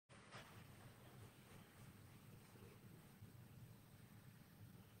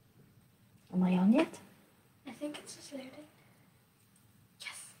I on yet? I think it's just loading.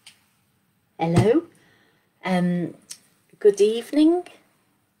 Yes. Hello. Good evening.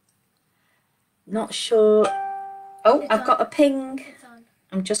 Not sure. Oh, I've got a ping. It's on.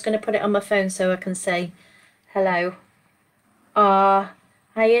 I'm just going to put it on my phone so I can say hello. Hiya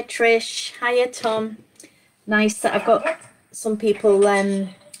Trish. Hiya Tom. Nice that I've got some people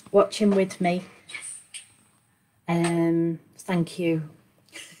watching with me. Thank you.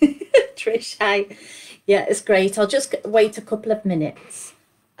 Trish, hi. Yeah, it's great. I'll just wait a couple of minutes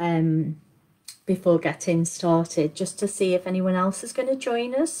before getting started, just to see if anyone else is going to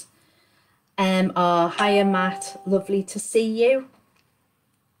join us. Hiya Matt, lovely to see you.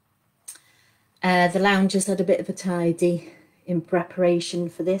 The lounge has had a bit of a tidy in preparation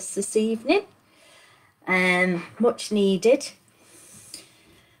for this evening. Much needed.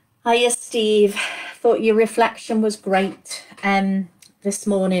 Hiya Steve, thought your reflection was great this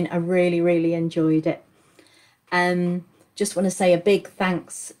morning. I really enjoyed it. Just want to say a big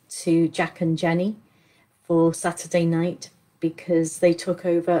thanks to Jack and Jenny for Saturday night, because they took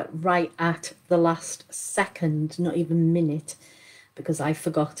over right at the last second, not even minute, because I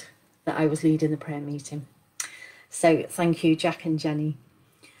forgot that I was leading the prayer meeting. So thank you, Jack and Jenny.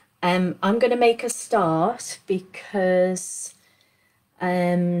 I'm going to make a start because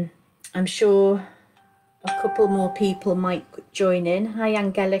I'm sure a couple more people might join in. Hi,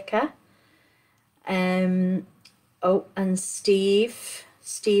 Angelica. Oh, and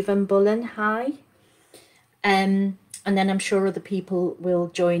Stephen Bullen, hi. And then I'm sure other people will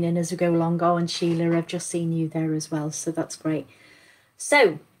join in as we go along. Oh, and Sheila, I've just seen you there as well, so that's great.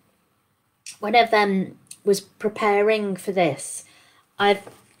 So when I was preparing for this, I've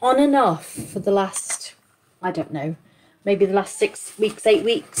on and off for the last, I don't know, maybe the last 6 weeks, 8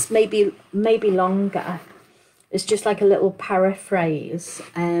 weeks, maybe longer. It's just like a little paraphrase.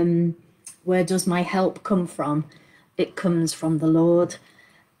 Where does my help come from? It comes from the Lord.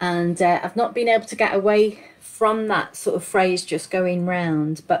 And I've not been able to get away from that sort of phrase just going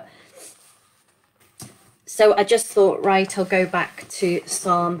round. But so I just thought, right, I'll go back to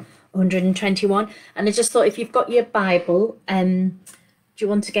Psalm 121. And I just thought, if you've got your Bible, do you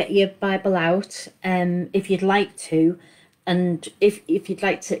want to get your Bible out? If you'd like to. And if you'd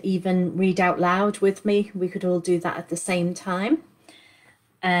like to even read out loud with me, we could all do that at the same time.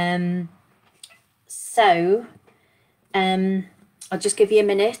 I'll just give you a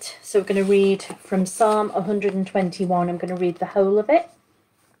minute. So we're going to read from Psalm 121. I'm going to read the whole of it.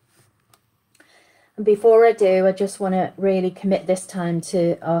 And before I do, I just want to really commit this time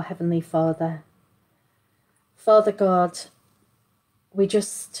to our Heavenly Father. Father God, we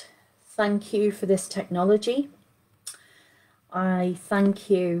just thank you for this technology. I thank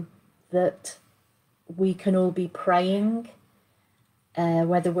you that we can all be praying,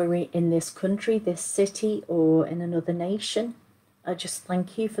 whether we're in this country, this city, or in another nation. I just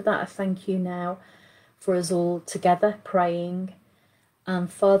thank you for that. I thank you now for us all together praying.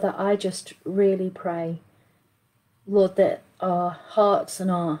 And Father, I just really pray, Lord, that our hearts and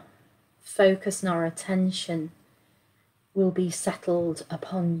our focus and our attention will be settled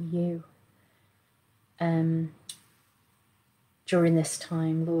upon you during this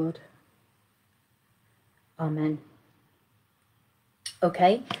time, Lord. Amen.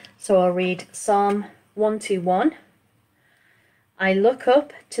 Okay, so I'll read Psalm 121. I look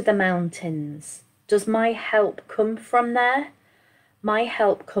up to the mountains. Does my help come from there? My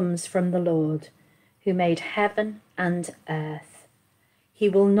help comes from the Lord, who made heaven and earth. He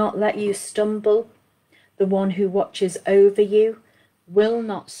will not let you stumble. The one who watches over you will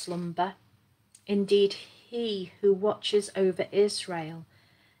not slumber. Indeed, he who watches over Israel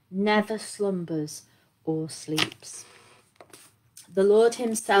never slumbers or sleeps. The Lord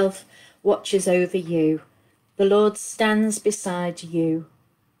himself watches over you. The Lord stands beside you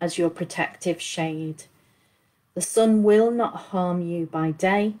as your protective shade. The sun will not harm you by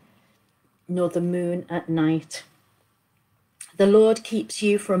day, nor the moon at night. The Lord keeps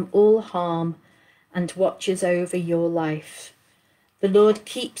you from all harm and watches over your life. The Lord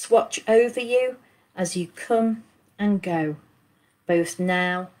keeps watch over you as you come and go, both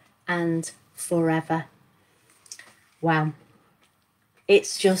now and forever. Wow.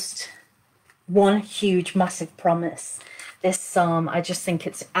 It's just one huge, massive promise. This psalm, I just think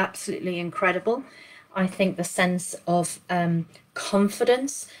it's absolutely incredible. I think the sense of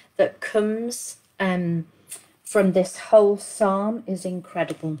confidence that comes from this whole psalm is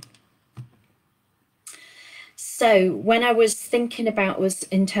incredible. So when I was thinking about was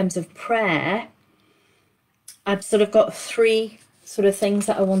in terms of prayer, I've sort of got 3 sort of things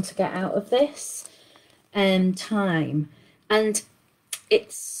that I want to get out of this time. And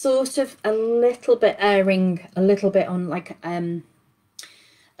it's sort of a little bit erring a little bit on like a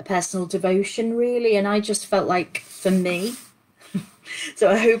personal devotion really, and I just felt like for me, so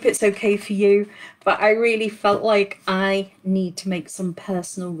I hope it's okay for you, but I really felt like I need to make some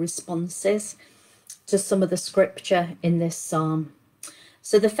personal responses to some of the scripture in this psalm.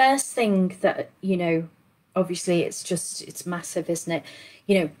 So the first thing that, you know, obviously it's massive, isn't it?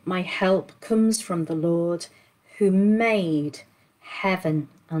 You know, my help comes from the Lord who made heaven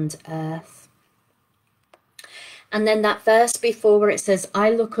and earth. And then that verse before where it says, I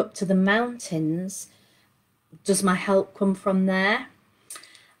look up to the mountains, does my help come from there?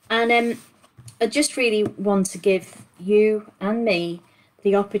 And I just really want to give you and me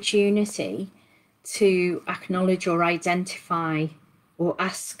the opportunity to acknowledge or identify or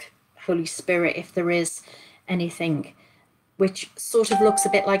ask Holy Spirit if there is anything which sort of looks a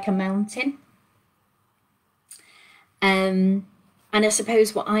bit like a mountain. And I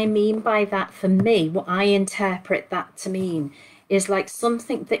suppose what I mean by that for me, what I interpret that to mean is like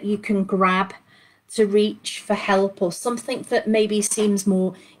something that you can grab to reach for help, or something that maybe seems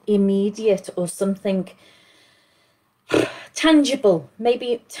more immediate, or something tangible,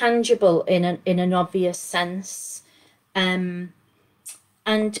 maybe tangible in an obvious sense. And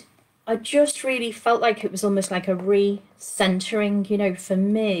I just really felt like it was almost like a re-centering, you know, for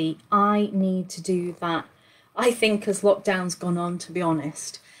me. I need to do that. I think as lockdown's gone on, to be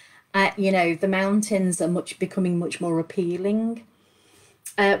honest, you know, the mountains are becoming much more appealing,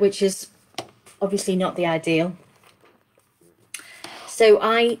 which is obviously not the ideal. So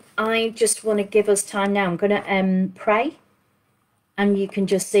I just want to give us time now. I'm going to pray, and you can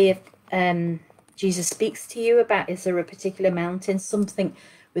just see if Jesus speaks to you about, is there a particular mountain, something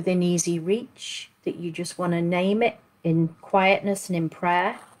within easy reach that you just want to name it in quietness and in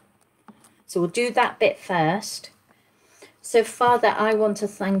prayer. So we'll do that bit first. So Father, I want to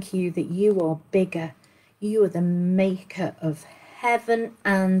thank you that you are bigger. You are the maker of heaven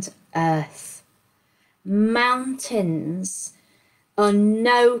and earth. Mountains are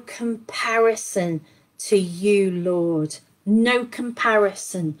no comparison to you, Lord. No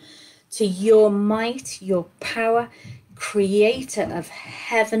comparison to your might, your power, creator of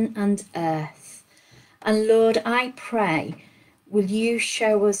heaven and earth. And Lord, I pray, will you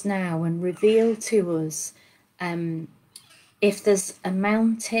show us now and reveal to us if there's a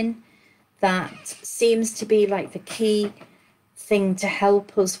mountain that seems to be like the key thing to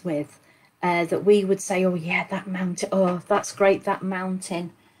help us with, that we would say, oh yeah, that mountain, oh, that's great, that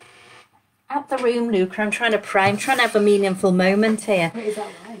mountain. Out the room, Luca, I'm trying to pray. I'm trying to have a meaningful moment here. Is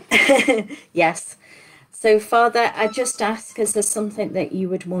that right? Yes. So, Father, I just ask, is there something that you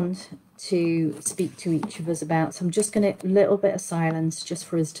would want to speak to each of us about? So I'm just going to, a little bit of silence just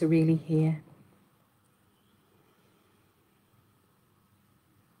for us to really hear.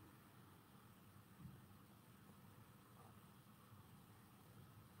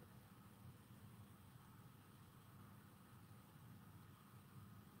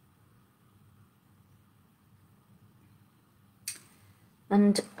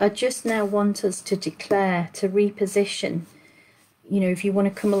 And I just now want us to declare, to reposition, you know, if you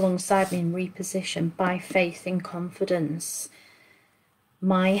want to come alongside me and reposition by faith and confidence,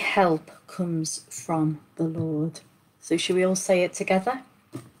 my help comes from the Lord. So should we all say it together?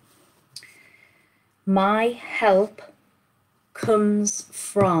 My help comes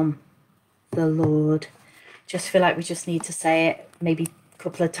from the Lord. Just feel like we just need to say it maybe a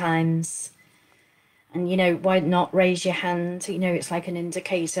couple of times. And, you know, why not raise your hand? You know, it's like an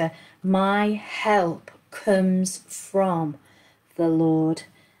indicator. My help comes from the Lord.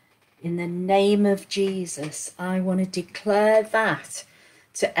 In the name of Jesus, I want to declare that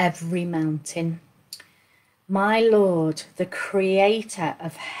to every mountain. My Lord, the creator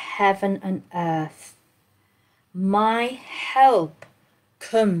of heaven and earth, my help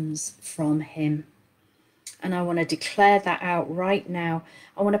comes from him. And I want to declare that out right now.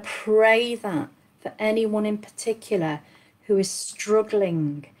 I want to pray that for anyone in particular who is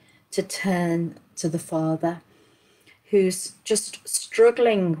struggling to turn to the Father, who's just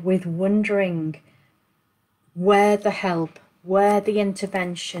struggling with wondering where the help, where the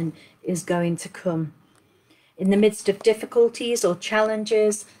intervention is going to come. In the midst of difficulties or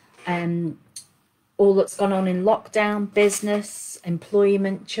challenges, all that's gone on in lockdown, business,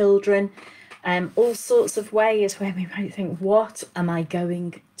 employment, children, all sorts of ways where we might think, what am I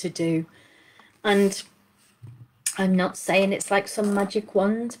going to do? And I'm not saying it's like some magic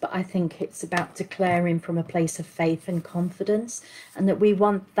wand, but I think it's about declaring from a place of faith and confidence, and that we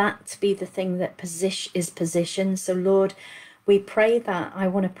want that to be the thing that is positioned. So Lord, we pray that. I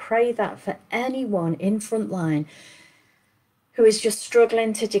want to pray that for anyone in Frontline who is just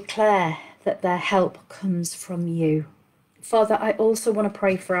struggling to declare that their help comes from you. Father, I also want to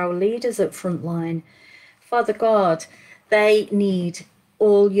pray for our leaders at Frontline. Father God, they need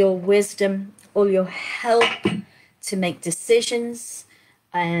all your wisdom, all your help to make decisions.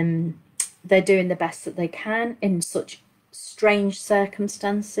 They're doing the best that they can in such strange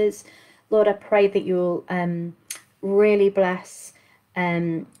circumstances. Lord, I pray that you'll really bless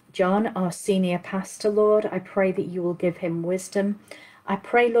John, our senior pastor, Lord. I pray that you will give him wisdom. I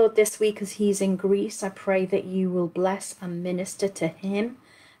pray, Lord, this week as he's in Greece, I pray that you will bless and minister to him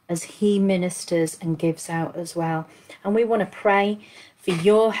as he ministers and gives out as well. And we want to pray for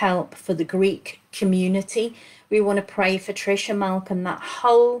your help for the Greek community. We want to pray for Trisha, Malcolm, that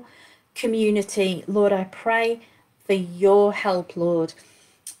whole community. Lord, I pray for your help, Lord.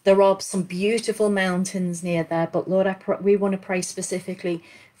 There are some beautiful mountains near there, but Lord, we want to pray specifically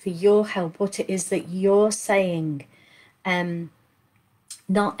for your help, what it is that you're saying,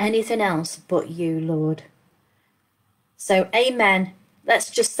 not anything else but you, Lord. So amen. Let's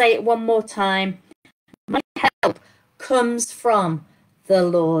just say it one more time. My help comes from the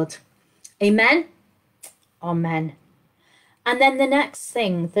Lord. Amen. Amen. And then the next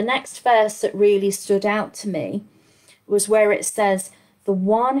verse that really stood out to me was where it says, the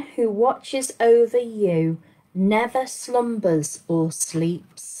one who watches over you never slumbers or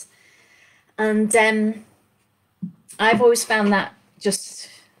sleeps. And I've always found that just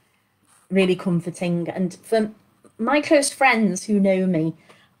really comforting. And for my close friends who know me,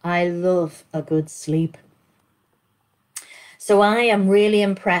 I love a good sleep. So I am really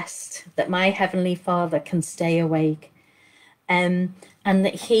impressed that my Heavenly Father can stay awake, and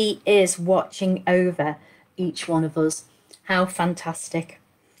that he is watching over each one of us. How fantastic.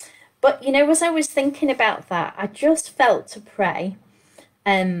 But, you know, as I was thinking about that, I just felt to pray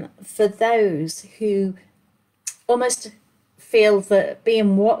for those who almost feel that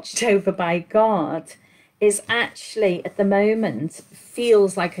being watched over by God is actually at the moment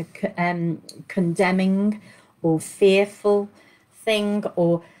feels like a condemning or fearful thing,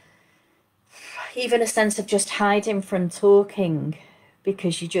 or even a sense of just hiding from talking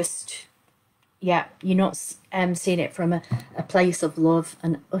because you're not seeing it from a place of love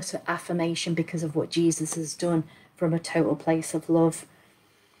and utter affirmation because of what Jesus has done from a total place of love.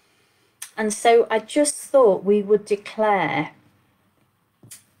 And so I just thought we would declare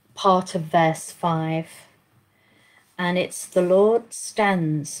part of verse 5. And it's, the Lord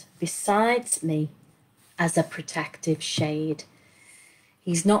stands beside me as a protective shade.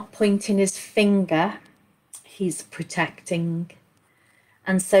 He's not pointing his finger, he's protecting.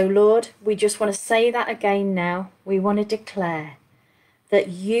 And so, Lord, we just want to say that again now. We want to declare that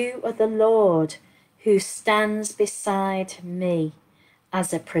you are the Lord who stands beside me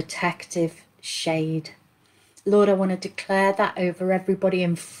as a protective shade. Lord, I want to declare that over everybody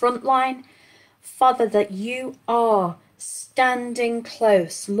in Frontline. Father, that you are standing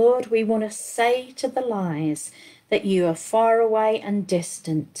close. Lord, we want to say to the lies that you are far away and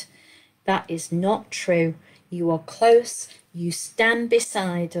distant. That is not true. You are close, you stand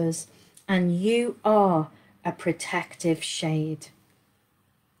beside us, and you are a protective shade.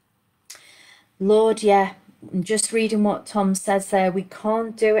 Lord, I'm just reading what Tom says there. We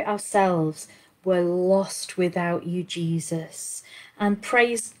can't do it ourselves. We're lost without you, Jesus. And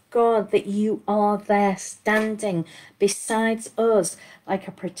praise God that you are there standing beside us like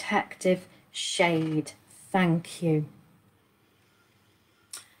a protective shade. Thank you.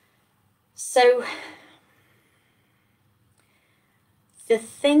 So the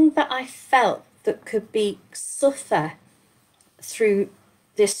thing that I felt that could be suffer through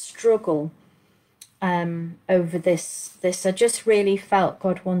this struggle over this, I just really felt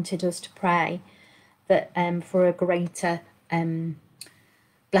God wanted us to pray that for a greater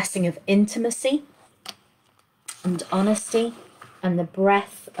blessing of intimacy and honesty and the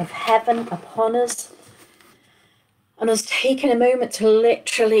breath of heaven upon us, and us taking a moment to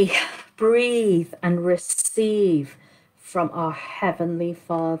literally breathe and receive from our Heavenly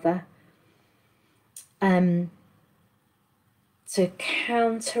Father, to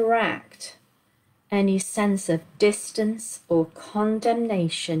counteract any sense of distance or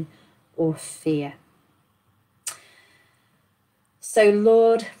condemnation or fear. So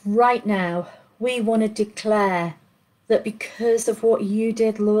Lord, right now, we want to declare that because of what you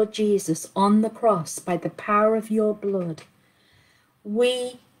did, Lord Jesus, on the cross, by the power of your blood,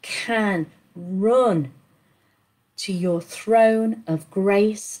 we can run to your throne of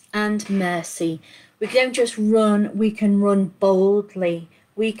grace and mercy. We don't just run, we can run boldly.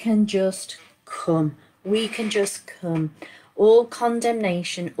 We can just come. We can just come. all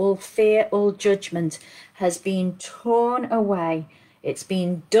condemnation, all fear, all judgment has been torn away. It's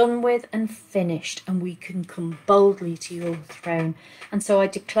been done with and finished, and we can come boldly to your throne. And so I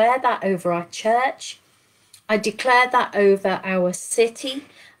declare that over our church. I declare that over our city.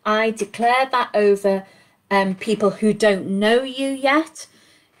 I declare that over people who don't know you yet,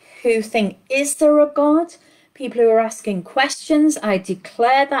 who think, is there a God? People who are asking questions, I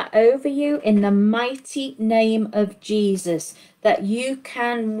declare that over you in the mighty name of Jesus, that you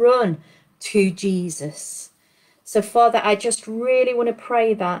can run to Jesus. So, Father, I just really want to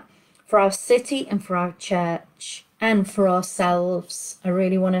pray that for our city and for our church and for ourselves. I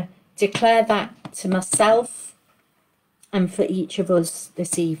really want to declare that to myself and for each of us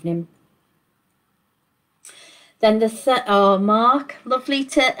this evening. Then oh, Mark, lovely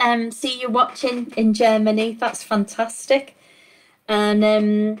to see you watching in Germany. That's fantastic.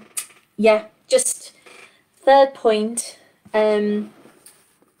 And yeah, just third point.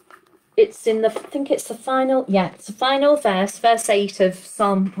 It's in the, I think it's the final, it's the final verse, verse 8 of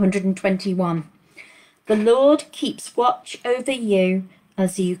Psalm 121. The Lord keeps watch over you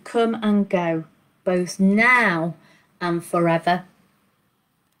as you come and go, both now and forever.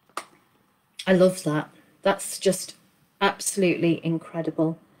 I love that. That's just absolutely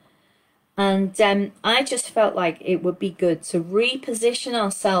incredible. And I just felt like it would be good to reposition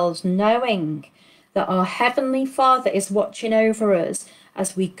ourselves knowing that our Heavenly Father is watching over us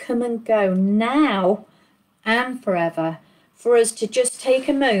as we come and go now and forever, for us to just take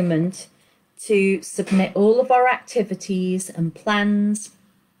a moment to submit all of our activities and plans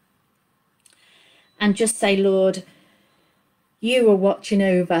and just say, Lord, you are watching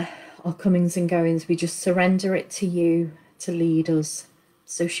over our comings and goings. We just surrender it to you to lead us.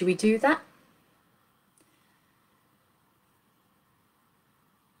 So should we do that?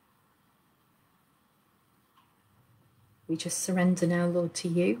 We just surrender now, Lord, to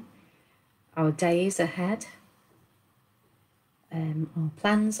you, our days ahead, our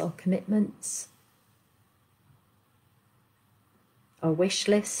plans, our commitments, our wish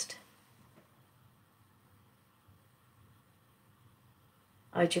list.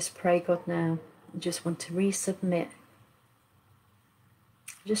 I just pray, God, now, I just want to resubmit.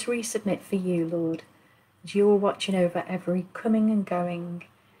 Just resubmit for you, Lord, as you're watching over every coming and going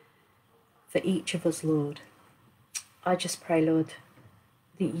for each of us, Lord. I just pray, Lord,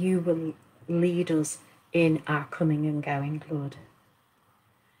 that you will lead us in our coming and going, Lord.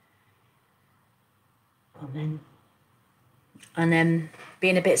 Amen. And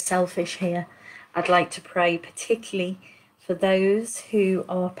being a bit selfish here, I'd like to pray particularly for those who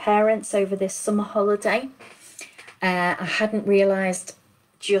are parents over this summer holiday. I hadn't realised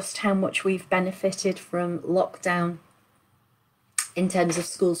just how much we've benefited from lockdown in terms of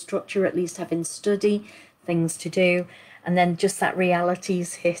school structure, at least having study, things to do, and then just that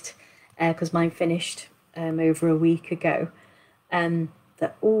reality's hit because mine finished over a week ago,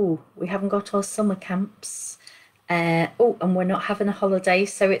 that we haven't got our summer camps, and we're not having a holiday.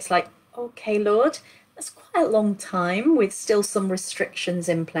 So it's like, okay, Lord, that's quite a long time with still some restrictions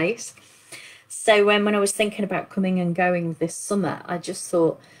in place. So when I was thinking about coming and going this summer, I just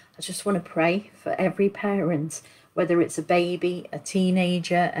thought, I just want to pray for every parent, whether it's a baby, a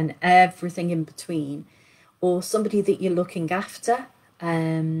teenager, and everything in between, or somebody that you're looking after,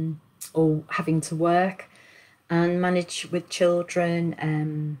 or having to work and manage with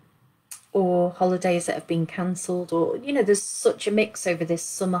children, or holidays that have been cancelled, or, you know, there's such a mix over this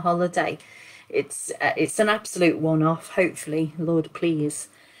summer holiday. It's an absolute one-off, hopefully, Lord, please.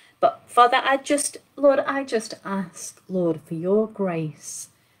 But Father, I just ask, Lord, for your grace.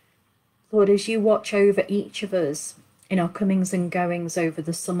 Lord, as you watch over each of us in our comings and goings over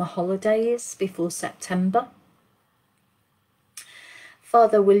the summer holidays before September.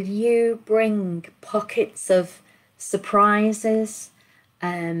 Father, will you bring pockets of surprises,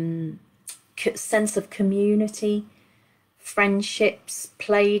 sense of community, friendships,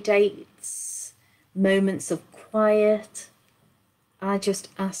 play dates, moments of quiet? I just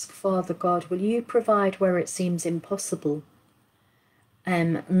ask, Father God, will you provide where it seems impossible?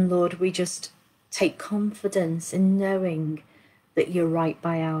 And Lord, we just take confidence in knowing that you're right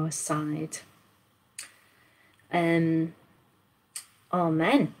by our side. Amen.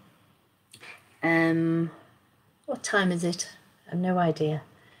 What time is it? I have no idea.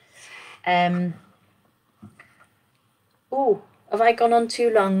 Have I gone on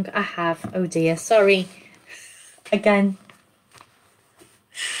too long? I have. Oh dear, sorry. Again.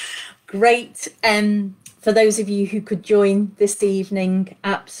 Great. For those of you who could join this evening,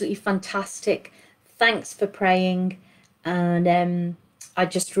 absolutely fantastic. Thanks for praying. And I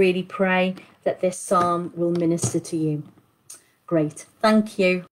just really pray that this psalm will minister to you. Great, thank you.